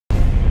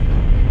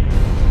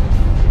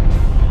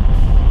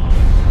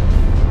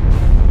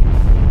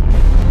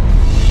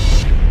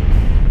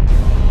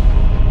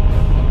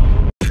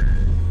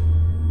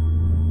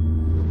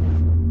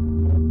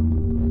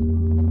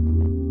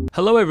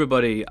Hello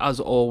everybody,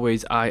 as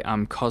always I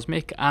am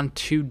Cosmic, and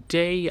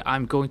today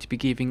I'm going to be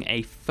giving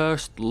a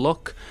first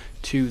look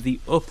to the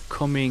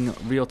upcoming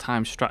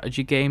real-time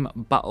strategy game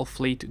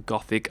Battlefleet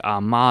Gothic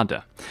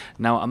Armada.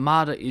 Now,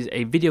 Armada is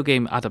a video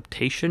game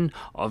adaptation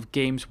of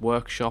Games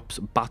Workshop's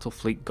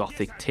Battlefleet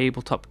Gothic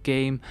tabletop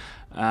game,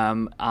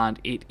 and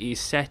it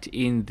is set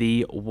in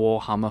the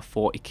Warhammer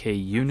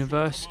 40k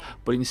universe,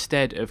 but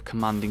instead of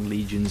commanding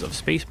legions of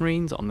space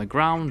marines on the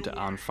ground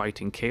and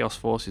fighting chaos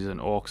forces and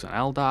orcs and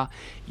Eldar,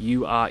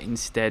 you are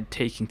instead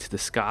taking to the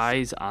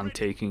skies and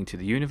taking to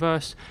the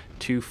universe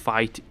to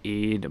fight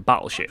in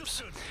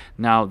battleships.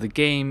 Now, the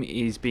game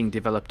is being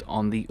developed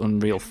on the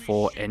Unreal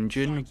 4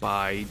 engine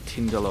by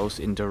Tindalos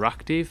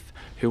Interactive,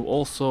 who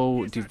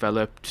also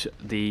developed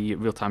the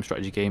real-time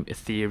strategy game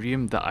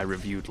Ethereum that I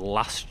reviewed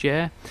last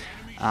year,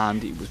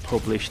 and it was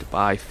published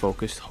by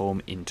Focused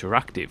Home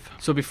Interactive.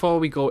 So before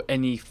we go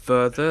any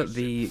further,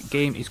 the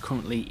game is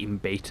currently in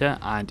beta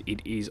and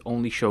it is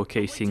only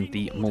showcasing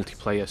the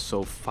multiplayer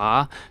so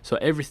far, so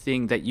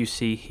everything that you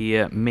see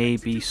here may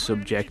be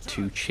subject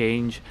to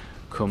change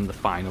come the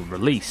final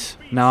release.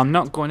 Now, I'm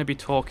not going to be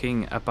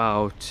talking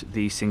about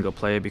the single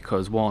player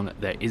because one,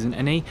 there isn't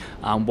any,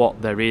 and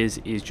what there is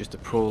just a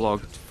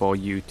prologue for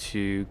you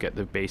to get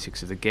the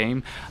basics of the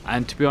game,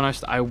 and to be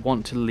honest, I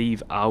want to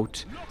leave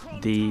out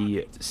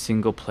the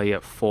single player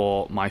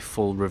for my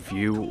full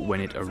review when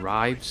it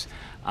arrives,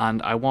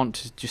 and I want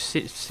to just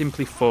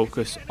simply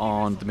focus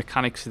on the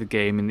mechanics of the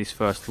game in this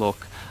first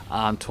look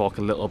and talk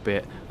a little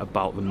bit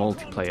about the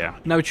multiplayer.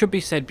 Now, it should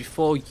be said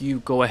before you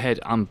go ahead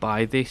and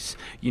buy this,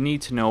 you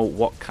need to know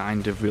what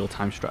kind of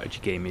real-time strategy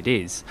game it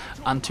is,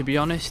 and to be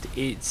honest,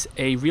 it's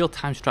a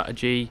real-time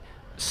strategy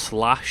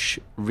slash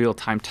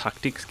real-time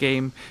tactics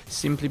game,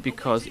 simply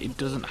because it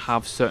doesn't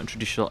have certain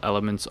traditional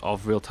elements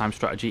of real-time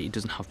strategy. It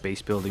doesn't have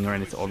base building or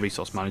anything, or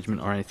resource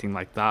management or anything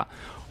like that.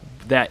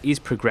 There is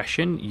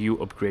progression. You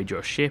upgrade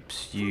your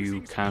ships,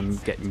 you can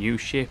get new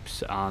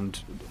ships and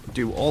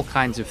do all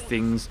kinds of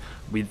things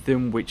with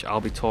them, which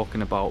I'll be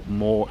talking about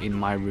more in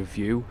my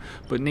review,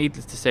 but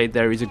needless to say,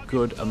 there is a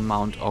good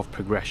amount of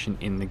progression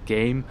in the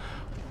game,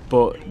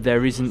 but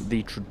there isn't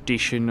the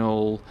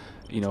traditional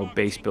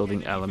base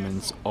building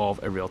elements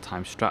of a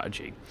real-time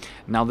strategy.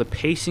 Now, the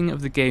pacing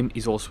of the game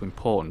is also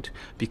important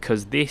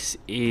because this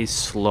is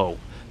slow.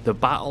 The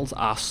battles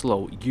are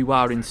slow. You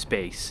are in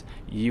space.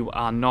 You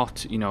are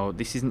not,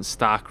 this isn't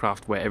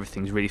StarCraft where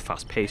everything's really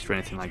fast-paced or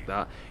anything like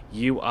that.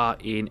 You are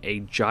in a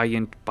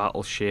giant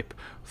battleship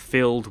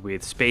filled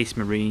with space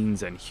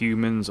marines and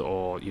humans,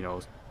 or,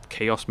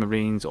 Chaos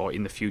Marines, or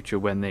in the future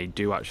when they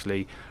do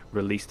actually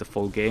release the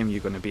full game, you're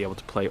going to be able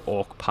to play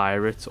Orc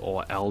Pirates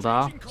or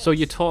Eldar. So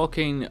you're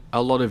talking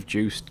a lot of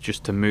juice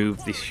just to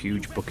move this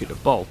huge bucket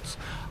of bolts,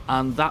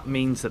 and that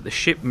means that the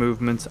ship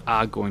movements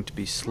are going to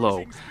be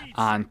slow,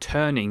 and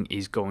turning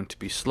is going to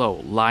be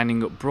slow.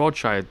 Lining up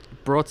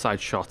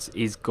broadside shots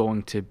is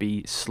going to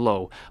be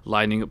slow.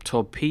 Lining up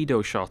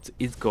torpedo shots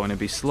is going to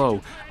be slow,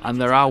 and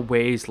there are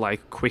ways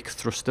like quick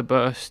thruster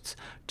bursts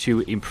to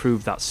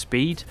improve that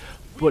speed,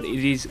 but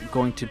it is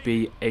going to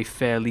be a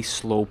fairly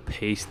slow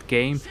paced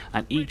game,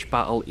 and each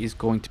battle is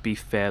going to be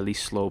fairly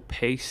slow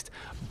paced,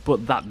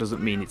 but that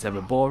doesn't mean it's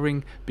ever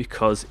boring,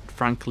 because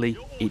frankly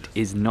it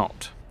is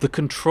not. The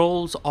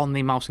controls on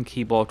the mouse and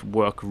keyboard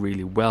work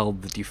really well.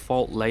 The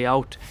default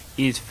layout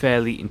is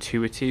fairly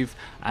intuitive,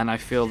 and I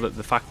feel that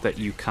the fact that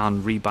you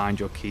can rebind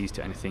your keys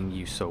to anything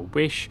you so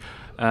wish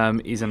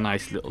is a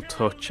nice little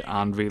touch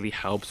and really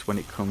helps when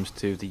it comes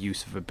to the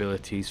use of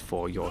abilities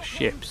for your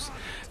ships.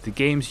 The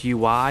game's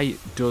UI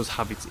does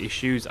have its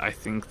issues. I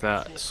think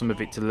that some of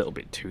it's a little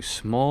bit too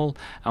small,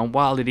 and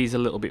while it is a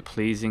little bit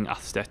pleasing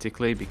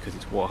aesthetically because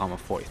it's Warhammer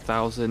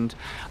 40,000,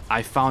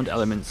 I found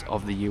elements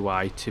of the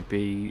UI to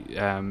be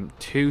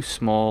too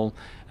small.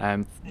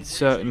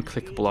 Certain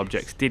clickable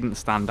objects didn't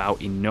stand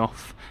out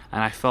enough,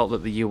 and I felt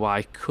that the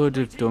UI could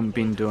have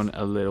been done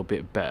a little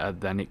bit better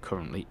than it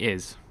currently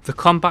is. The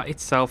combat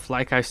itself,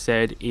 like I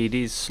said, it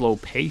is slow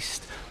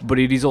paced, but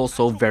it is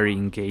also very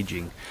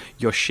engaging.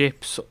 Your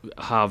ships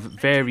have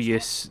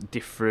various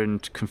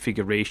different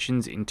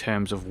configurations in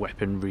terms of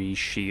weaponry,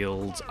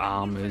 shields,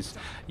 armors.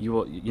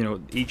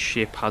 Each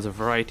ship has a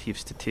variety of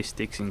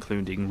statistics,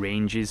 including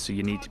ranges, so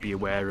you need to be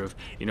aware of,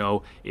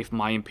 if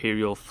my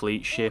Imperial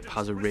Fleet ship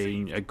has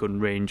a gun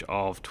range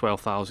of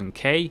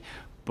 12,000k,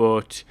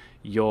 but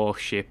your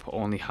ship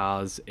only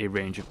has a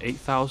range of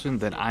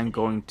 8,000, then I'm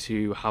going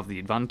to have the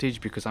advantage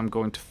because I'm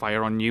going to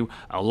fire on you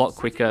a lot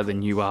quicker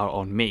than you are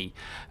on me.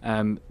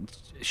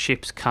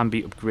 Ships can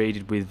be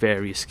upgraded with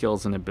various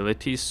skills and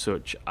abilities,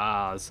 such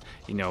as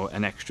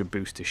an extra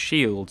boost to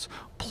shields,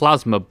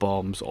 plasma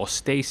bombs, or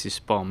stasis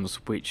bombs,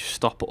 which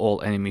stop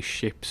all enemy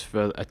ships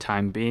for a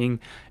time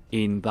being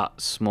in that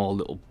small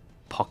little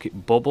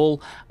pocket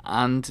bubble,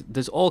 and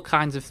there's all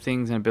kinds of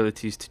things and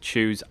abilities to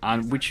choose,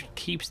 and which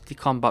keeps the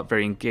combat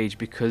very engaged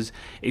because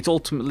it's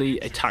ultimately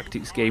a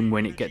tactics game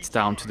when it gets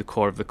down to the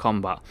core of the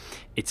combat.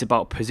 It's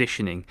about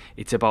positioning,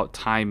 it's about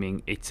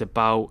timing, it's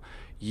about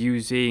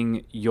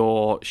using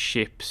your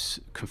ship's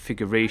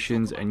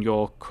configurations and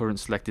your current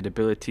selected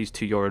abilities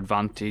to your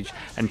advantage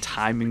and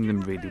timing them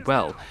really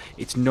well.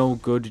 It's no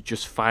good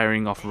just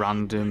firing off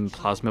random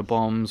plasma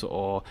bombs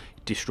or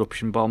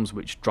disruption bombs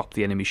which drop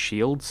the enemy's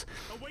shields.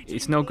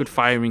 It's no good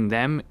firing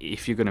them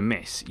if you're going to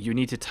miss. You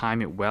need to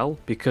time it well,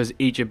 because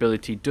each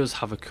ability does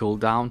have a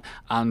cooldown,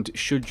 and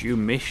should you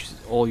miss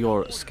all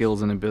your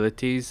skills and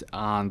abilities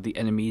and the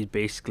enemy is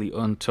basically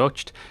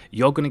untouched,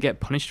 you're going to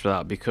get punished for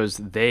that, because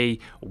they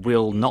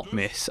will not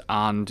miss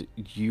and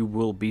you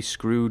will be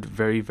screwed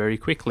very, very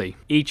quickly.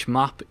 Each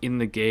map in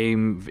the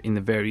game, in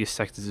the various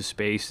sectors of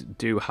space,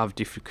 do have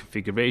different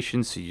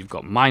configurations. So you've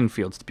got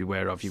minefields to be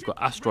aware of, you've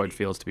got asteroid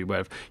fields to be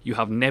aware of, you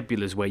have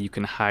nebulas where you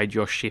can hide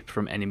your ship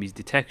from enemies'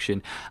 detection,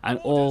 and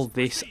all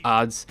this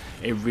adds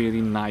a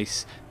really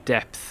nice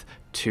depth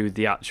to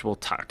the actual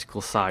tactical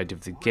side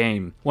of the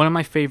game. One of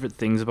my favourite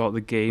things about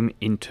the game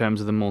in terms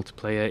of the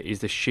multiplayer is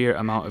the sheer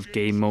amount of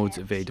game modes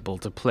available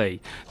to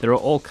play. There are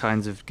all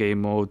kinds of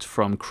game modes,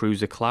 from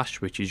Cruiser Clash,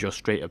 which is your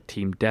straight up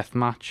team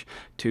deathmatch,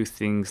 to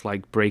things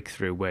like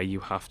Breakthrough, where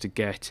you have to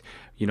get,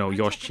 you know,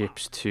 your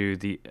ships to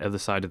the other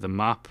side of the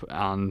map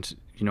and,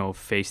 you know,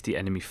 face the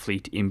enemy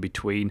fleet in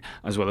between,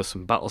 as well as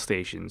some battle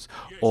stations,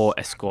 or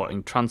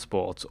escorting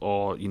transports,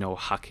 or, you know,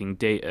 hacking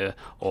data,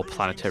 or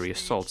planetary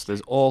assaults.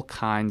 There's all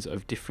kinds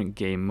of different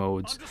game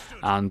modes,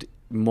 and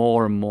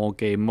more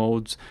game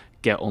modes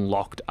get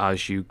unlocked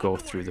as you go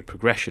through the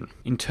progression.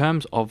 In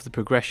terms of the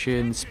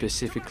progression,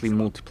 specifically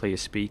multiplayer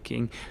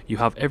speaking, you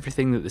have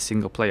everything that the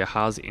single player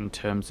has in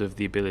terms of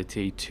the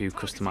ability to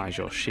customize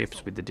your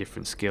ships with the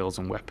different skills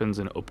and weapons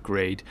and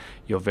upgrade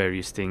your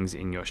various things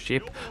in your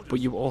ship,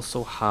 but you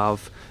also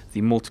have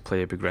the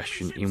multiplayer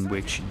progression in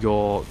which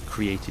your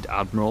created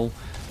admiral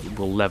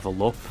will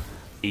level up.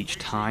 Each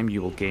time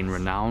you will gain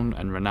renown,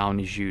 and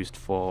renown is used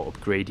for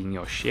upgrading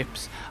your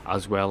ships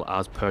as well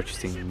as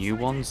purchasing new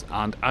ones.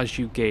 And as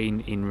you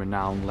gain in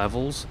renown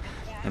levels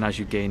and as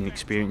you gain in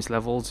experience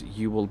levels,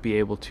 you will be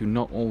able to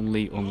not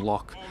only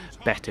unlock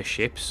better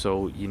ships,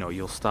 so, you know,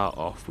 you'll start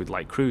off with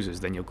light cruisers,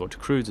 then you'll go to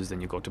cruisers, then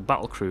you'll go to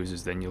battle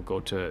cruisers, then you'll go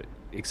to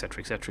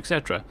etc, etc,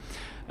 etc.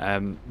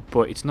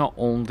 But it's not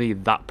only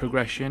that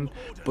progression,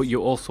 but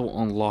you also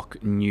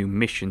unlock new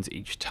missions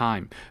each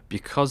time.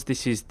 Because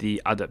this is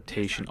the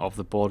adaptation of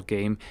the board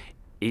game,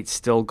 it's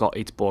still got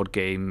its board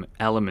game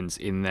elements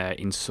in there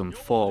in some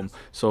form.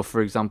 So for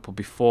example,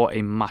 before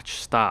a match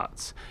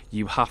starts,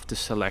 you have to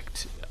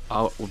select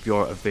out of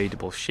your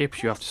available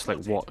ships, you have to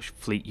select what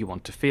fleet you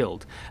want to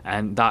field,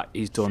 and that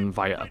is done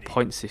via a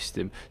point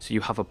system. So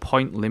you have a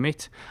point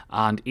limit,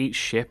 and each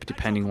ship,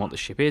 depending on what the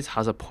ship is,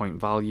 has a point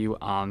value,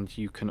 and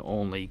you can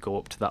only go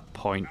up to that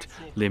point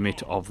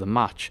limit of the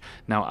match.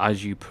 Now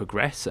as you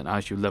progress and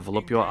as you level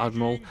up your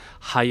admiral,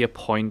 higher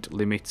point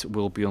limits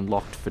will be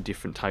unlocked for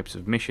different types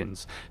of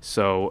missions.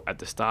 So at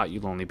the start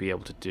you'll only be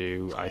able to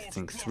do, I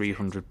think,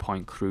 300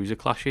 point cruiser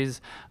clashes,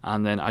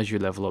 and then as you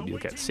level up you'll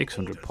get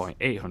 600 point,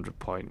 800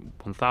 point,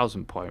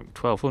 1000 point,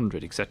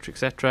 1200, etc,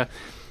 etc.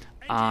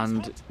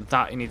 And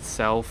that in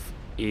itself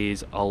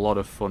is a lot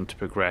of fun to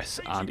progress,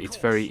 and it's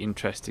very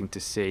interesting to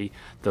see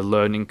the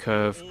learning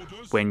curve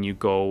when you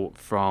go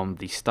from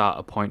the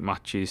starter point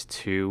matches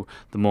to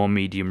the more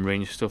medium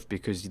range stuff,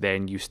 because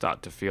then you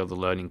start to feel the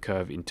learning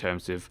curve in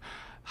terms of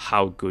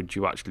how good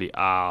you actually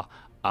are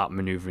at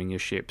maneuvering your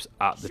ships,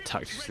 at the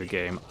tactics of the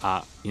game,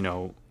 at, you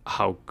know,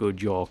 how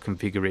good your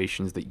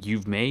configurations that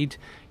you've made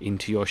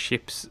into your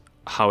ships,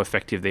 how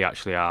effective they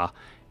actually are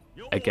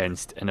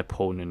against an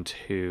opponent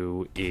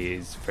who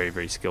is very,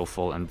 very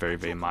skillful and very,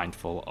 very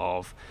mindful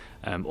of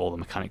all the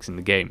mechanics in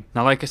the game.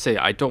 Now, like I say,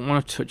 I don't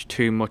want to touch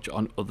too much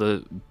on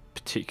other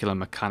particular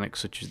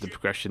mechanics such as the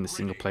progression, the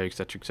single player,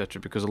 etc, etc,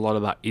 because a lot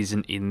of that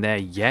isn't in there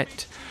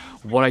yet.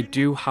 What I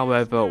do,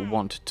 however,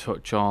 want to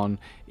touch on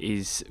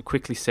is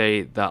quickly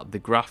say that the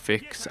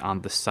graphics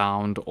and the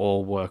sound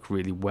all work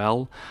really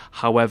well.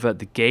 However,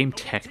 the game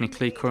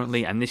technically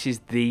currently, and this is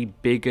the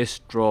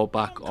biggest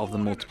drawback of the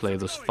multiplayer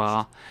thus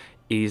far,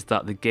 is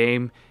that the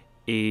game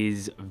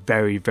is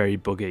very, very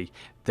buggy.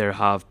 There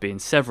have been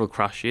several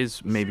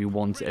crashes, maybe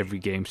once every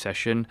game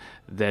session.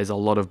 There's a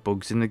lot of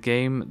bugs in the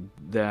game.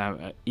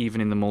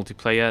 Even in the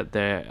multiplayer,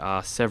 there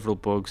are several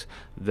bugs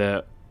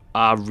that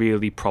are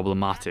really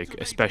problematic,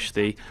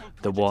 especially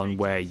the one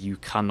where you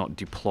cannot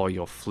deploy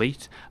your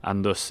fleet,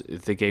 and thus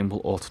the game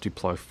will auto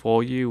deploy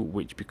for you,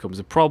 which becomes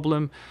a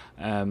problem.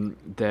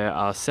 There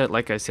are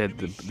like I said,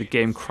 the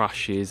game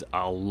crashes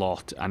a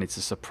lot, and it's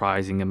a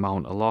surprising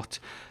amount a lot.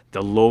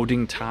 The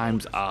loading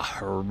times are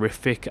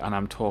horrific, and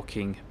I'm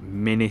talking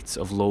minutes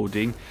of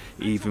loading,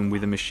 even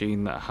with a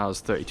machine that has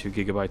 32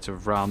 gigabytes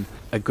of RAM,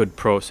 a good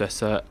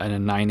processor, and a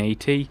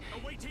 980.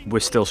 We're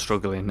still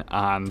struggling,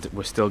 and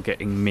we're still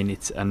getting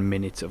minutes and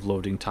minutes of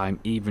loading time,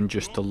 even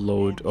just to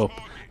load up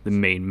the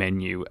main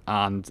menu.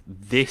 And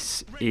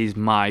this is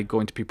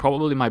going to be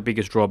probably my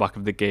biggest drawback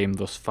of the game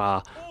thus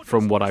far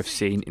from what I've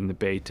seen in the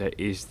beta,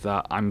 is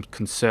that I'm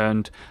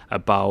concerned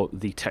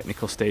about the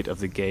technical state of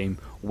the game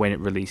when it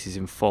releases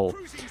in full.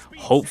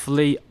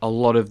 Hopefully a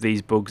lot of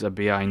these bugs are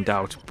behind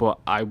out, but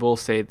I will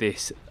say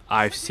this: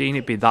 I've seen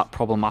it be that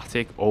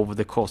problematic over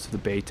the course of the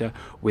beta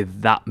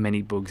with that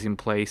many bugs in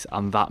place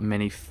and that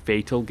many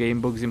fatal game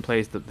bugs in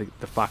place, that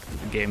the fact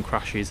that the game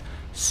crashes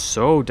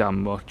so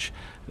damn much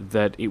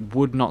that it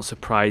would not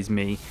surprise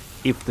me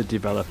if the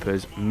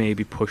developers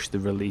maybe push the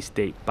release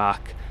date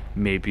back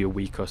maybe a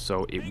week or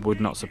so. It would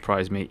not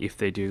surprise me if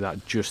they do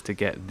that just to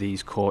get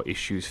these core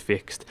issues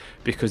fixed,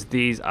 because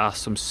these are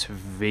some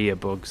severe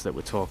bugs that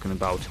we're talking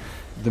about.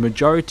 The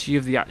majority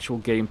of the actual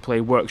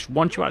gameplay works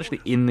once you're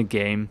actually in the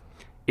game.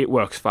 It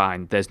works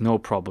fine, there's no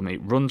problem, it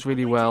runs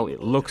really well,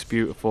 it looks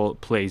beautiful,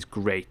 it plays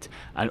great,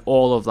 and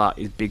all of that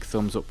is big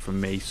thumbs up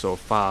from me so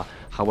far.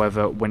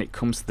 However, when it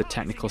comes to the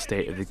technical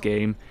state of the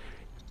game,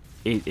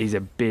 it is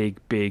a big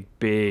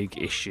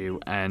issue,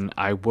 and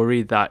I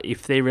worry that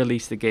if they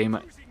release the game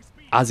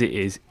as it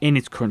is in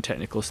its current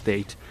technical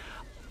state,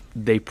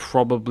 they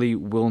probably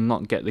will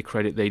not get the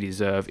credit they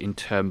deserve in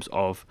terms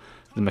of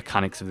the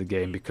mechanics of the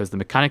game, because the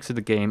mechanics of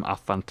the game are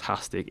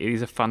fantastic. It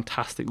is a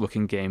fantastic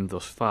looking game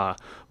thus far,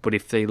 but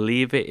if they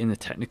leave it in the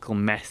technical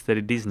mess that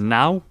it is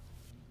now,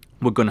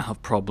 we're going to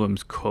have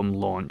problems come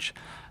launch.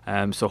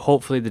 So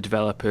hopefully the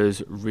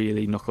developers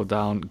really knuckle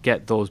down,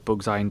 get those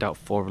bugs ironed out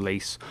for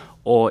release,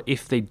 or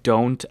if they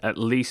don't, at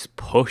least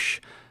push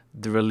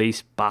the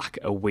release back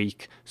a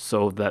week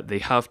so that they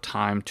have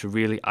time to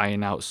really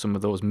iron out some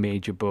of those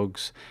major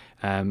bugs,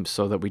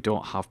 so that we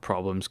don't have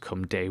problems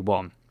come day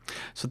one.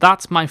 So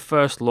that's my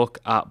first look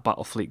at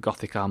Battlefleet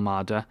Gothic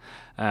Armada.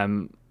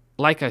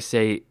 Like I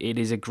say, it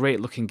is a great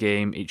looking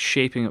game, it's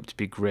shaping up to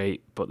be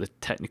great, but the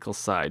technical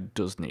side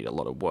does need a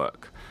lot of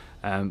work.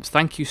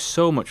 Thank you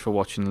so much for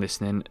watching and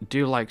listening.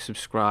 Do like,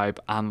 subscribe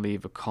and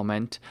leave a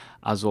comment.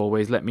 As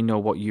always, let me know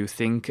what you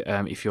think,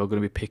 if you're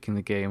going to be picking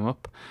the game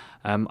up.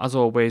 As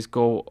always,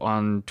 go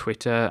on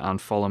Twitter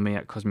and follow me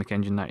at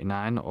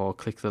CosmicEngine99, or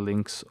click the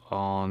links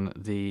on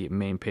the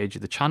main page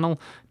of the channel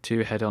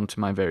to head on to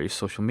my various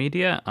social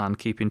media and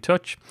keep in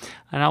touch.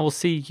 And I will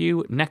see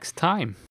you next time.